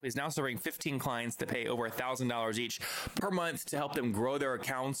Is now serving 15 clients that pay over $1,000 each per month to help them grow their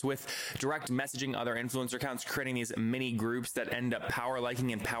accounts with direct messaging other influencer accounts, creating these mini groups that end up power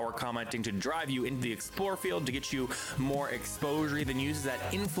liking and power commenting to drive you into the explore field to get you more exposure. He then uses that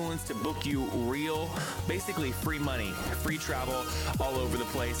influence to book you real, basically free money, free travel all over the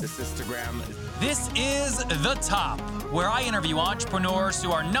place. Assistagram. This is The Top, where I interview entrepreneurs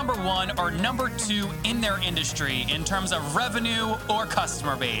who are number one or number two in their industry in terms of revenue or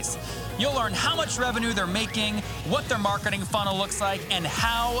customer base. You'll learn how much revenue they're making, what their marketing funnel looks like, and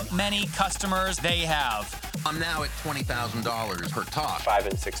how many customers they have. I'm now at $20,000 per talk. 5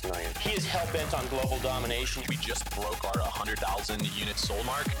 and 6 million. He is hell-bent on global domination. We just broke our 100,000 units sold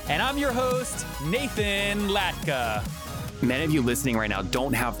mark. And I'm your host, Nathan Latka. Many of you listening right now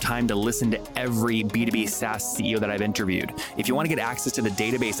don't have time to listen to every B2B SaaS CEO that I've interviewed. If you want to get access to the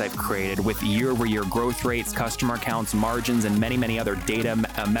database I've created with year-over-year growth rates, customer accounts, margins, and many, many other data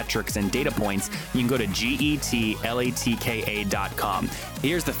metrics and data points, you can go to getlatka.com.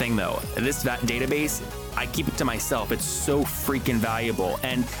 Here's the thing though, this database, I keep it to myself. It's so freaking valuable.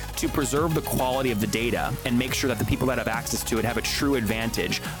 And to preserve the quality of the data and make sure that the people that have access to it have a true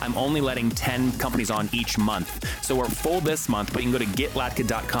advantage, I'm only letting 10 companies on each month. So we're full this month, but you can go to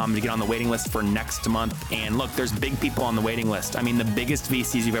getlatka.com to get on the waiting list for next month. And look, there's big people on the waiting list. I mean, the biggest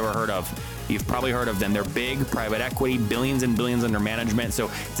VCs you've ever heard of. You've probably heard of them. They're big, private equity, billions and billions under management.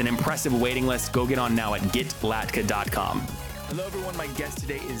 So it's an impressive waiting list. Go get on now at getlatka.com. Hello, everyone. My guest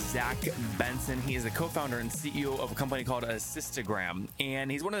today is Zach Benson. He is the co-founder and CEO of a company called Assistagram,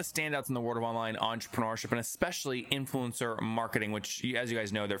 and he's one of the standouts in the world of online entrepreneurship and especially influencer marketing, which, as you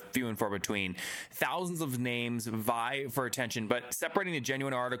guys know, they're few and far between. Thousands of names vie for attention, but separating the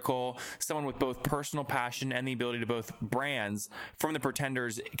genuine article, someone with both personal passion and the ability to both brands from the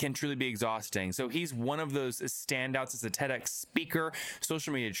pretenders can truly be exhausting. So he's one of those standouts as a TEDx speaker,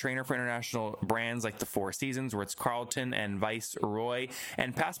 social media trainer for international brands like the Four Seasons, Ritz-Carlton, and Viceroy,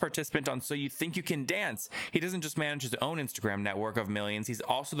 and past participant on So You Think You Can Dance. He doesn't just manage his own Instagram network of millions, he's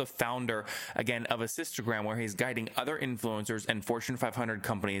also the founder, again, of Assistagram, where he's guiding other influencers and Fortune 500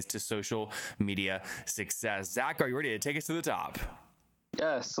 companies to social media success. Zach, are you ready to take us to the top?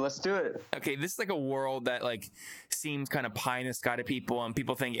 Yes, let's do it. Okay, this is like a world that seems kind of pie in the sky to people, and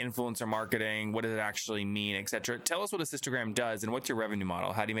people think influencer marketing, what does it actually mean, etc. Tell us what Assistagram does and what's your revenue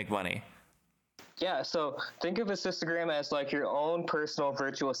model? How do you make money? Yeah, so think of Assistagram as like your own personal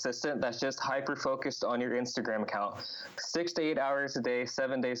virtual assistant that's just hyper-focused on your Instagram account, 6 to 8 hours a day,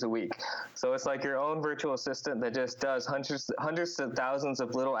 7 days a week. So it's like your own virtual assistant that just does hundreds to thousands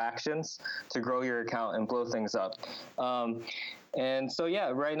of little actions to grow your account and blow things up. And so, yeah,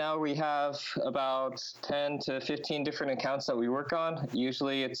 right now we have about 10 to 15 different accounts that we work on.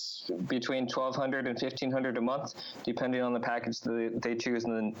 Usually it's between $1,200 and $1,500 a month, depending on the package that they choose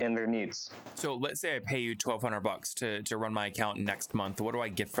and their needs. So let's say I pay you $1,200 to run my account next month. What do I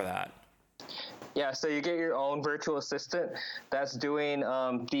get for that? Yeah, so you get your own virtual assistant that's doing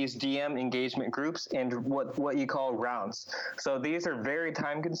these DM engagement groups and what you call rounds. So these are very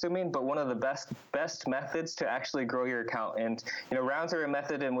time consuming, but one of the best methods to actually grow your account. And rounds are a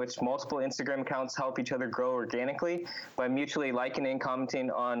method in which multiple Instagram accounts help each other grow organically by mutually liking and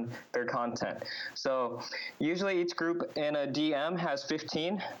commenting on their content. So usually each group in a DM has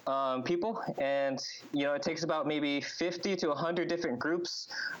 15 people, and it takes about maybe 50 to 100 different groups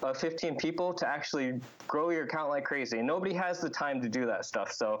of 15 people to actually grow your account like crazy. And nobody has the time to do that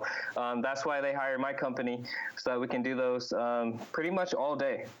stuff. So that's why they hire my company, so that we can do those pretty much all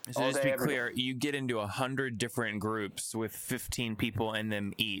day. So just to be clear, you get into 100 different groups with 15 people in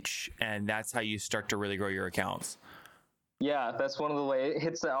them each, and that's how you start to really grow your accounts. Yeah, that's one of the ways. It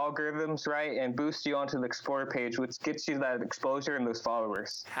hits the algorithms right and boosts you onto the Explorer page, which gets you that exposure and those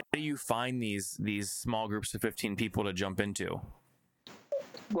followers. How do you find these small groups of 15 people to jump into?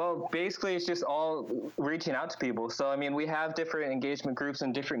 Well, basically, it's just all reaching out to people. So, I mean, we have different engagement groups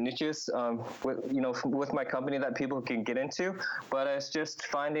and different niches, with my company that people can get into. But it's just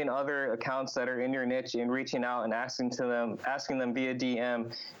finding other accounts that are in your niche and reaching out and asking them via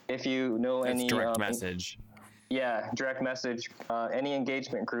DM if you know any direct message. Yeah, direct message, any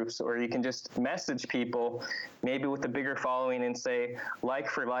engagement groups, or you can just message people, maybe with a bigger following, and say like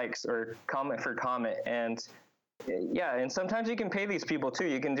for likes or comment for comment. And yeah, and sometimes you can pay these people too.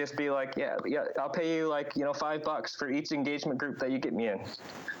 You can just be like, yeah, I'll pay you $5 for each engagement group that you get me in.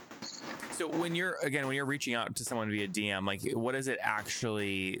 So when you're reaching out to someone via DM, like what is it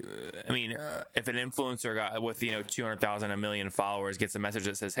actually? I mean, if an influencer got with 200,000, 1 million followers gets a message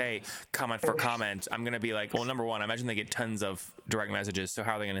that says, "Hey, comment for comment," I'm gonna be like, well, number one, I imagine they get tons of direct messages. So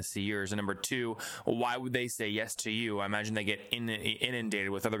how are they gonna see yours? And number two, why would they say yes to you? I imagine they get inundated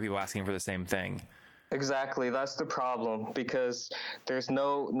with other people asking for the same thing. Exactly, that's the problem, because there's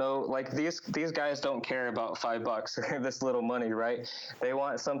no like these guys don't care about $5 or this little money, right? They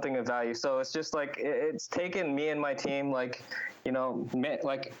want something of value. So it's just like it's taken me and my team like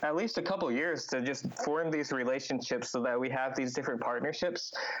at least a couple years to just form these relationships so that we have these different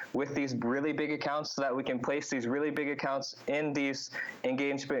partnerships with these really big accounts, so that we can place these really big accounts in these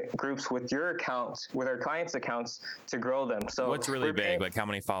engagement groups with your account, with our clients' accounts, to grow them. So what's really big? Like how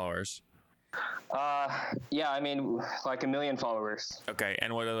many followers? Yeah, I mean, like 1 million followers. Okay,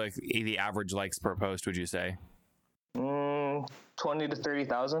 and what are like the average likes per post, would you say? 20 to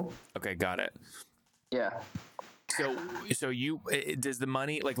 30,000. Okay, got it. Yeah. So you does the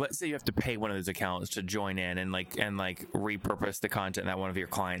money, like let's say you have to pay one of those accounts to join in and repurpose the content that one of your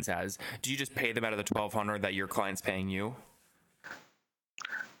clients has. Do you just pay them out of the $1,200 that your client's paying you?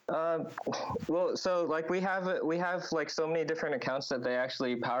 Well, so like we have like so many different accounts that they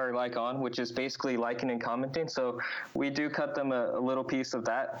actually power like on, which is basically liking and commenting. So we do cut them a little piece of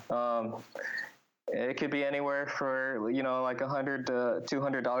that. It could be anywhere for like $100 to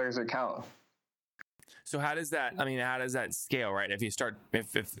 $200 account. So how does that scale, right?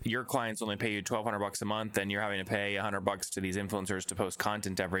 If your clients only pay you $1,200 a month, and you're having to pay $100 to these influencers to post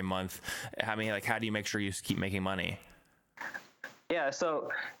content every month, how do you make sure you keep making money? Yeah, so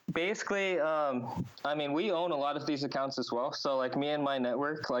basically, we own a lot of these accounts as well. So like me and my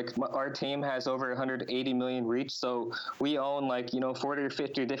network, our team has over 180 million reach. So we own 40 or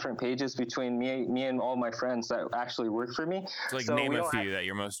 50 different pages between me and all my friends that actually work for me. So name a few that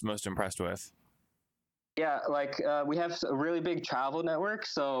you're most impressed with. Yeah, we have a really big travel network.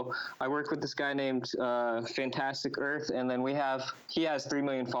 So I work with this guy named Fantastic Earth, and then he has 3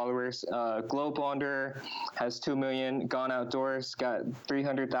 million followers. Globe Wanderer has 2 million. Gone Outdoors got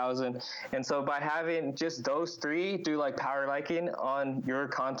 300,000. And so by having just those three do power liking on your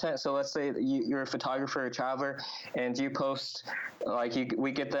content. So let's say you're a photographer or traveler, and you post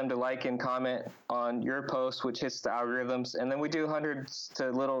we get them to like and comment on your post, which hits the algorithms, and then we do hundreds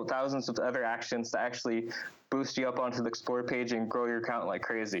to thousands of other actions to actually boost you up onto the Explore page and grow your account like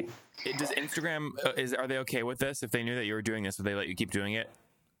crazy. Does Instagram are they okay with this? If they knew that you were doing this, would they let you keep doing it?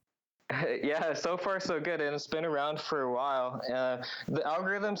 Yeah, so far so good, and it's been around for a while. The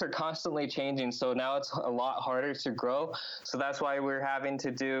algorithms are constantly changing, so now it's a lot harder to grow. So that's why we're having to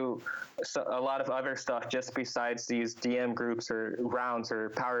do a lot of other stuff just besides these DM groups or rounds or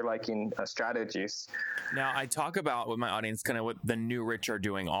power liking strategies. Now, I talk about with my audience kind of what the new rich are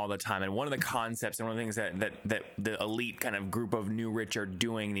doing all the time, and one of the concepts and one of the things that the elite kind of group of new rich are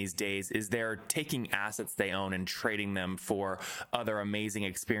doing these days is they're taking assets they own and trading them for other amazing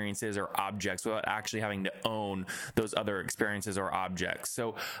experiences or objects without actually having to own those other experiences or objects.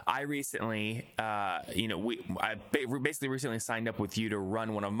 So I recently, I basically recently signed up with you to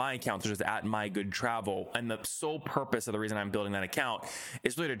run one of my accounts, which is @mygoodtravel. And the sole purpose of the reason I'm building that account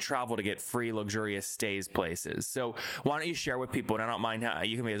is really to travel to get free, luxurious stays places. So why don't you share with people, and I don't mind how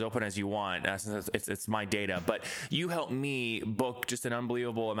you can be as open as you want, since it's my data, but you helped me book just an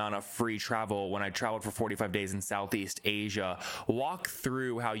unbelievable amount of free travel when I traveled for 45 days in Southeast Asia. Walk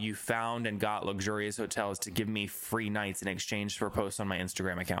through how you found and got luxurious hotels to give me free nights in exchange for posts on my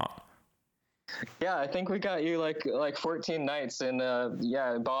Instagram account. Yeah, I think we got you like 14 nights in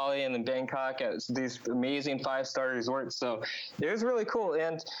Bali and then Bangkok at these amazing 5-star resorts. So it was really cool,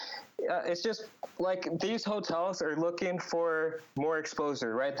 and it's just these hotels are looking for more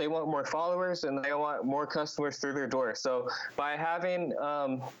exposure, right? They want more followers and they want more customers through their door. So by having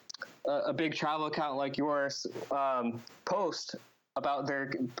a big travel account like yours post about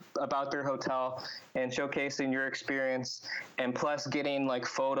their hotel and showcasing your experience, and plus getting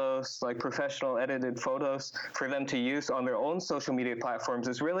photos, professional edited photos for them to use on their own social media platforms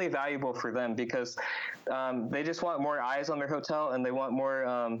is really valuable for them, because they just want more eyes on their hotel and they want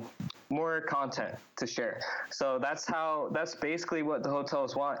more content to share. So that's basically what the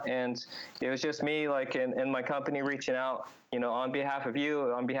hotels want. And it was just me in my company reaching out, on behalf of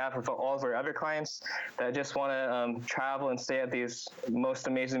you, on behalf of all of our other clients that just want to travel and stay at these most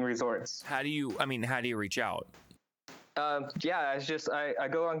amazing resorts. How do you reach out? I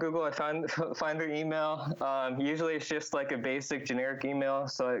go on Google, I find their email. Usually it's just a basic generic email,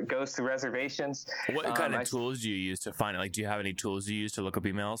 so it goes to reservations. What kind of tools do you use to find it? Do you have any tools you use to look up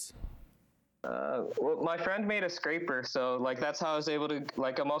emails? Well, my friend made a scraper, so like that's how I was able to,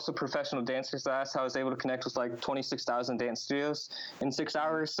 like, I'm also a professional dancer, so that's how I was able to connect with like 26,000 dance studios in 6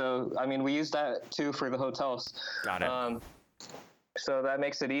 hours. So I mean, we use that too for the hotels. Got it. So that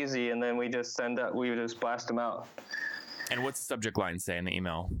makes it easy, and then we just blast them out. And what's the subject line say in the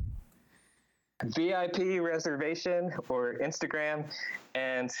email? VIP reservation or Instagram.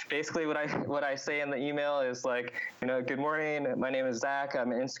 And basically what I say in the email is like, good morning, my name is Zach.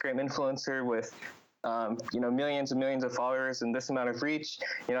 I'm an Instagram influencer with millions and millions of followers and this amount of reach.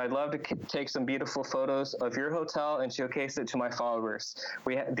 I'd love to take some beautiful photos of your hotel and showcase it to my followers.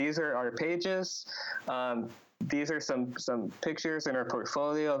 These are our pages. These are some pictures in our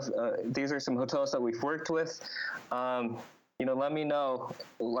portfolio. These are some hotels that we've worked with. Let me know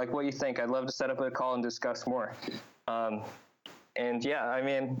like what you think. I'd love to set up a call and discuss more. And yeah, I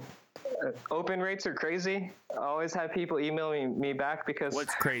mean, open rates are crazy. I always have people emailing me back because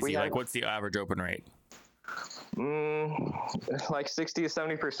what's crazy? Like what's the average open rate? Like 60 to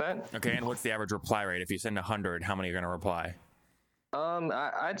 70%. Okay. And what's the average reply rate? If you send 100, how many are going to reply?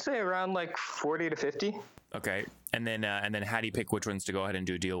 I'd say around like 40 to 50. Okay. And then how do you pick which ones to go ahead and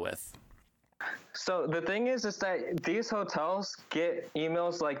do a deal with? So the thing is that these hotels get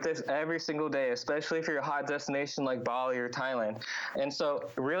emails like this every single day, especially if you're a hot destination like Bali or Thailand. And so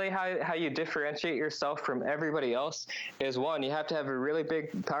really how you differentiate yourself from everybody else is, one, you have to have a really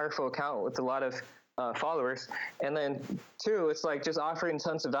big, powerful account with a lot of followers. And then two, it's like just offering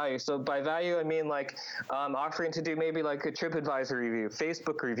tons of value. So by value, I mean like offering to do maybe like a TripAdvisor review,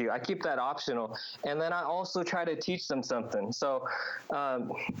 Facebook review. I keep that optional. And then I also try to teach them something. So,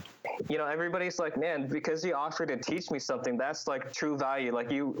 everybody's like, man, because you offer to teach me something, that's like true value. Like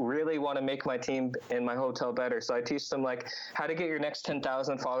you really want to make my team and my hotel better. So I teach them like how to get your next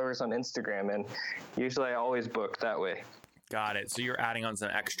 10,000 followers on Instagram. And usually I always book that way. Got it. So you're adding on some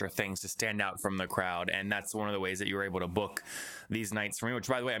extra things to stand out from the crowd. And that's one of the ways that you were able to book these nights for me, which,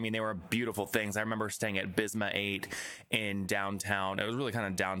 by the way, I mean, they were beautiful things. I remember staying at Bisma 8 in downtown. It was really kind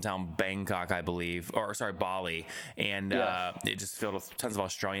of downtown Bangkok, I believe, or sorry, Bali. And it just filled with tons of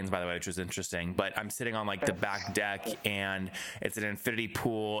Australians, by the way, which was interesting. But I'm sitting on like the back deck and it's an infinity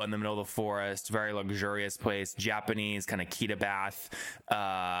pool in the middle of the forest, very luxurious place, Japanese kind of Kita bath,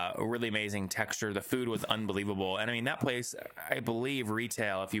 really amazing texture. The food was unbelievable. And I mean, that place, I believe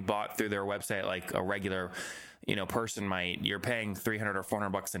retail, if you bought through their website like a regular person might, you're paying $300 or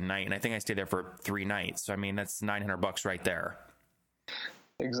 $400 a night, and I think I stayed there for 3 nights. So I mean, that's $900 right there.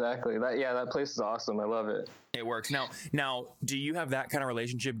 Exactly. That place is awesome. I love it. It works. Now, do you have that kind of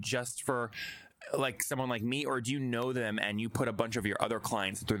relationship just for like someone like me, or do you know them and you put a bunch of your other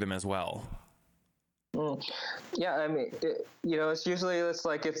clients through them as well? Yeah, I mean, it's usually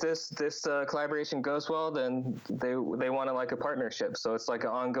like if this collaboration goes well, then they want to like a partnership. So it's like an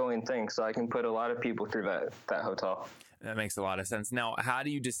ongoing thing. So I can put a lot of people through that hotel. That makes a lot of sense. Now, how do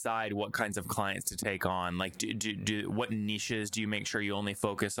you decide what kinds of clients to take on? Like, do what niches do you make sure you only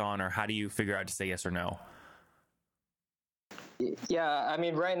focus on, or how do you figure out to say yes or no? Yeah, I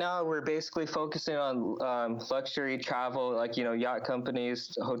mean, right now we're basically focusing on luxury travel, like, yacht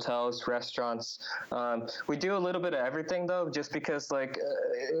companies, hotels, restaurants. We do a little bit of everything, though, just because, like,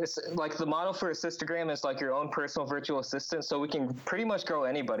 it's like the model for Assistagram is like your own personal virtual assistant, so we can pretty much grow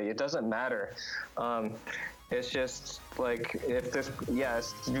anybody. It doesn't matter. It's just like it's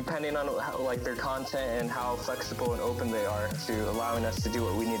depending on like their content and how flexible and open they are to allowing us to do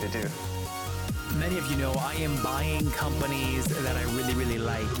what we need to do. Many of you know I am buying companies that I really, really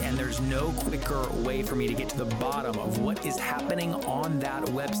like, and there's no quicker way for me to get to the bottom of what is happening on that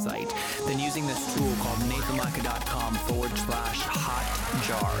website than using this tool called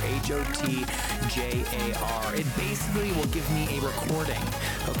nathanlatka.com/hotjar, HOTJAR. It basically will give me a recording,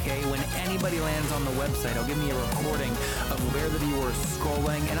 okay? When anybody lands on the website, it'll give me a recording of where the viewer is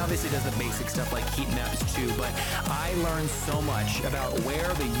scrolling, and obviously does the basic stuff like heat maps too, but I learned so much about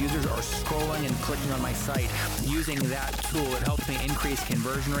where the users are scrolling and clicking on my site using that tool. It helps me increase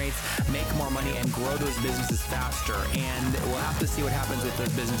conversion rates, make more money, and grow those businesses faster. And we'll have to see what happens with those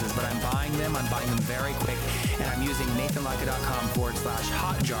businesses, but I'm buying them very quick, and I'm using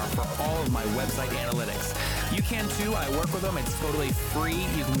nathanlatka.com/hotjar for all of my website analytics. You can too. I work with them. It's totally free.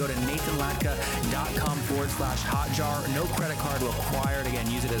 You can go to nathanlatka.com/hotjar. No credit card required. Again,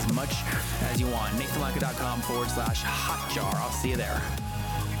 use it as much as you want. nathanlatka.com/hotjar. I'll see you there.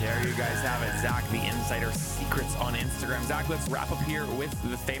 There you guys have it. Zach, the Insider Secrets on Instagram. Zach, let's wrap up here with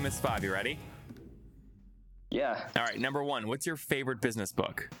the famous 5. You ready? Yeah. All right. Number 1, what's your favorite business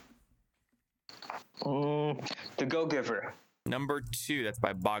book? The Go-Giver. Number 2, that's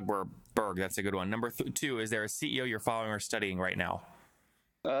by Bogberg. That's a good one. Number 2, is there a CEO you're following or studying right now?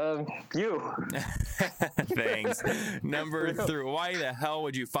 You. Thanks. Number 3. Why the hell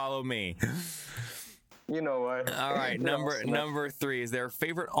would you follow me? You know what? All right. Number 3. Is there a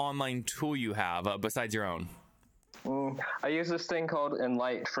favorite online tool you have besides your own? I use this thing called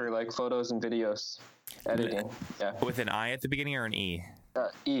Enlight for like photos and videos editing. Yeah. With an I at the beginning or an E?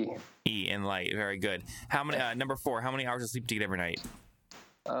 E. Enlight. Very good. How many? Number 4. How many hours of sleep do you get every night?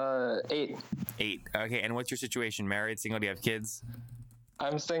 8. 8. Okay. And what's your situation? Married? Single? Do you have kids?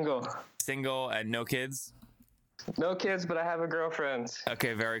 I'm single. Single and no kids? No kids, but I have a girlfriend.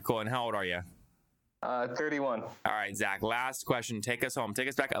 Okay. Very cool. And how old are you? 31. All right, Zach, last question. Take us home. Take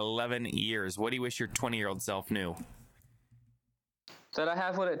us back 11 years. What do you wish your 20-year-old self knew? That I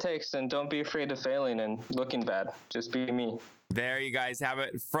have what it takes, and don't be afraid of failing and looking bad. Just be me. There you guys have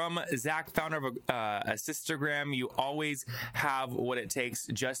it. From Zach, founder of Assistagram. You always have what it takes.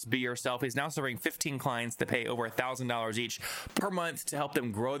 Just be yourself. He's now serving 15 clients that pay over $1,000 each per month to help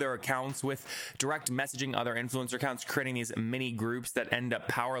them grow their accounts with direct messaging other influencer accounts, creating these mini groups that end up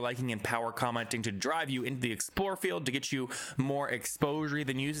power liking and power commenting to drive you into the explore field to get you more exposure. He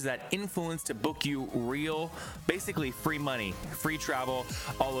then uses that influence to book you real, basically free money, free travel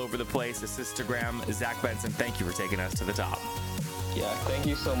all over the place. Assistagram. Zach Benson, thank you for taking us to the top. Yeah, thank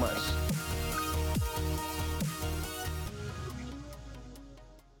you so much.